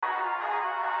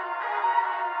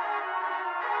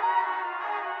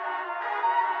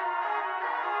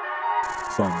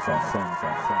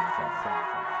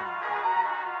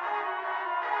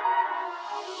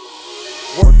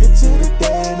Working to the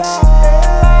day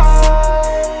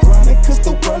night, grinding cause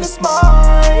the world is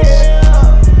mine,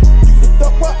 yeah. You the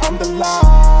thought while I'm the lie.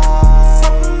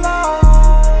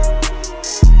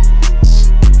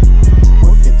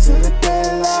 Working to the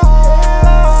daylight,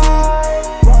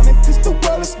 grinding cause the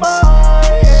world is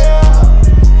mine, yeah.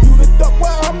 You the thought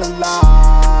while I'm the lie.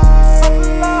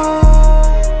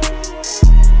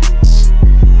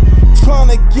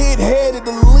 Tryna get head of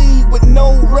the league with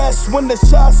no rest. When the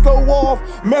shots go off,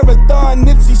 marathon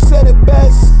Nipsey said it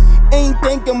best. Ain't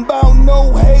thinking about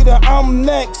no hater, I'm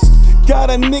next. Got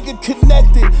a nigga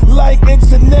connected like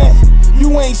internet.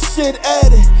 You ain't shit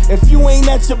at it if you ain't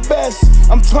at your best.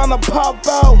 I'm tryna pop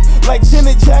out like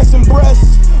Janet Jackson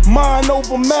breasts. Mind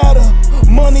over matter,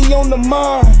 money on the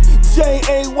mind.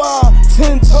 J-A-Y,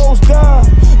 10 toes down.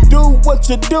 Do what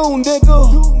you do,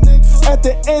 nigga. At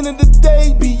the end of the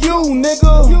day, be you,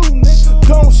 nigga.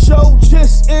 Don't show,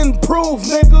 just improve,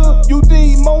 nigga. You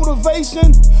need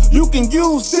motivation, you can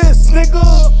use this, nigga.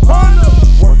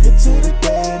 Working to the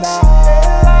day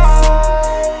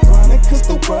night, grinding cause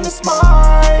the world is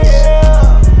mine, yeah.